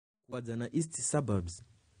Kuwadzana East suburbs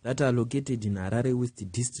that are located in Harare West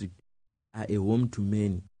district are a home to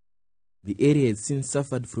many. The area has since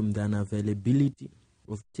suffered from the unavailability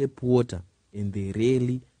of tap water and they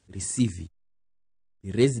rarely receive it.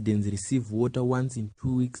 The residents receive water once in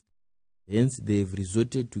 2 weeks, hence they have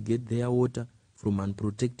resorted to get their water from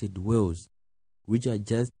unprotected wells, which are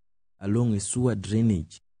just along a sewer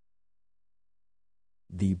drainage.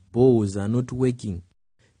 The bores are not working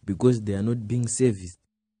because they are not being serviced.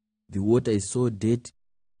 The water is so dirty,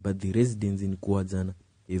 but the residents in Kuwadzana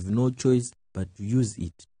have no choice but to use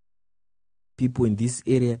it. People in this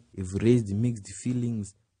area have raised mixed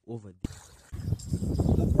feelings over this.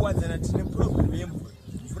 Kuwadzana tine problem yemvura.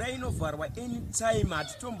 Mvura inovharwa anytime,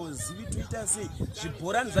 hatitombozivi toita sei.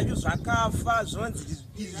 Zvibhorani zvacho zvakafa, zvinonzi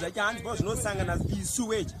izvi zvacho hanzi bao zvinosangana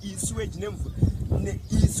sewage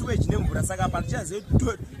nemvura. Saka patichazivi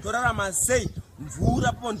torarama sei.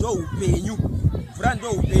 Mvura po ndo upenyu. Mvura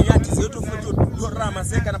ndo upenyu, hatizivi torarama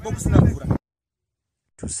sei kana pokusina mvura.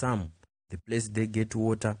 To some, the place they get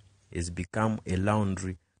water has become a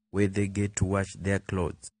laundry where they get to wash their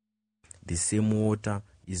clothes. The same water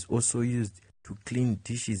is also used to clean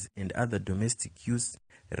dishes and other domestic use.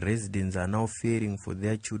 Residents are now fearing for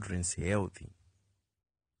their children's health.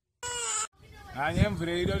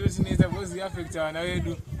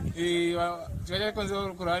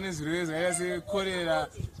 Cholera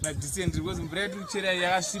na dysentery because mvura yedu kuchera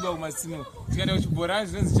yakasviba kumatsimo. Tikaenda kuchibhorani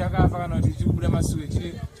zvinonzi chakafa kana kuti chibuda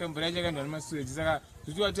masuweji. Mvura chakaendwa nemasuweji. Saka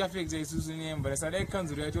zvinotiwa affecta isusu nemvura. Saka dai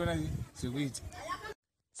kanzuro yationa zvekuita.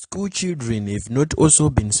 School children have not also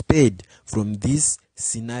been spared from this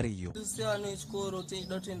scenario.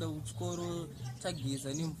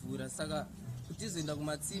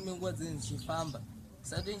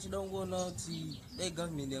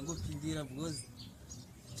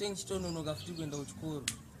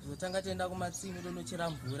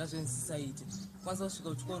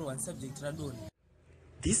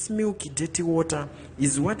 This milky dirty water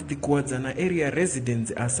is what the Kuwadzana area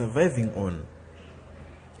residents are surviving on,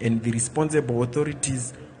 and the responsible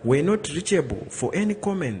authorities were not reachable for any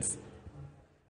comments.